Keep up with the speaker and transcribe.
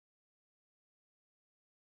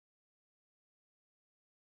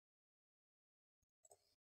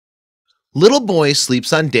Little boy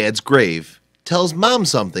sleeps on dad's grave, tells mom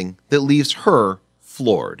something that leaves her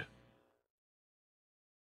floored.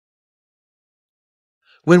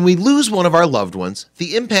 When we lose one of our loved ones,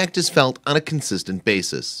 the impact is felt on a consistent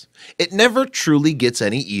basis. It never truly gets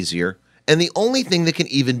any easier, and the only thing that can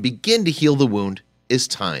even begin to heal the wound is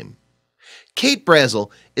time. Kate Brazel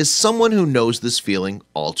is someone who knows this feeling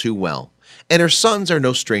all too well, and her sons are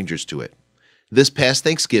no strangers to it. This past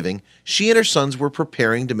Thanksgiving, she and her sons were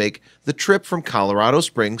preparing to make the trip from Colorado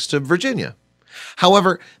Springs to Virginia.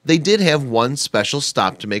 However, they did have one special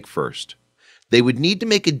stop to make first. They would need to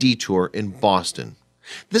make a detour in Boston.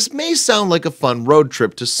 This may sound like a fun road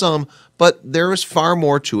trip to some, but there is far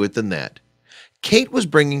more to it than that. Kate was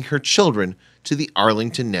bringing her children to the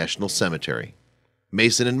Arlington National Cemetery.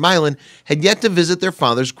 Mason and Mylan had yet to visit their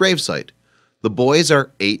father's gravesite. The boys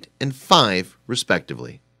are 8 and 5,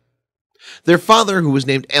 respectively. Their father, who was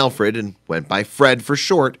named Alfred and went by Fred for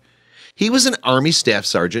short, he was an Army staff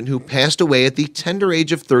sergeant who passed away at the tender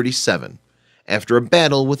age of 37 after a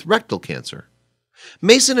battle with rectal cancer.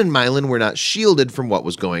 Mason and Mylan were not shielded from what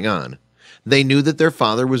was going on. They knew that their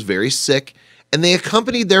father was very sick, and they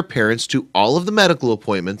accompanied their parents to all of the medical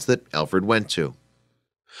appointments that Alfred went to.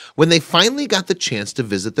 When they finally got the chance to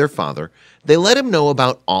visit their father, they let him know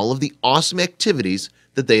about all of the awesome activities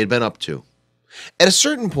that they had been up to. At a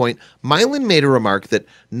certain point, Mylan made a remark that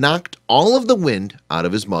knocked all of the wind out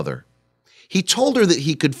of his mother. He told her that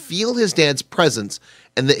he could feel his dad's presence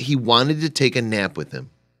and that he wanted to take a nap with him.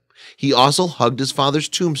 He also hugged his father's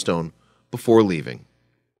tombstone before leaving.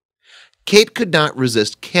 Kate could not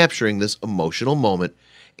resist capturing this emotional moment,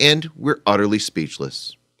 and we're utterly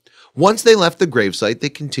speechless. Once they left the gravesite, they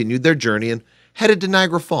continued their journey and headed to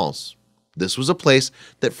Niagara Falls. This was a place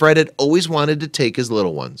that Fred had always wanted to take his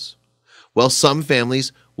little ones. While some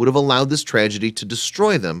families would have allowed this tragedy to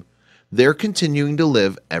destroy them, they're continuing to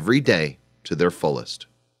live every day to their fullest.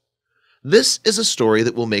 This is a story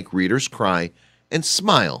that will make readers cry and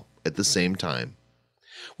smile at the same time.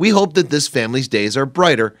 We hope that this family's days are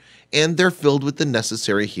brighter and they're filled with the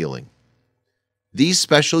necessary healing. These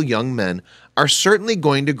special young men are certainly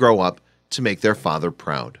going to grow up to make their father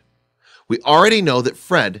proud. We already know that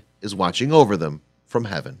Fred is watching over them from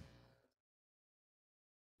heaven.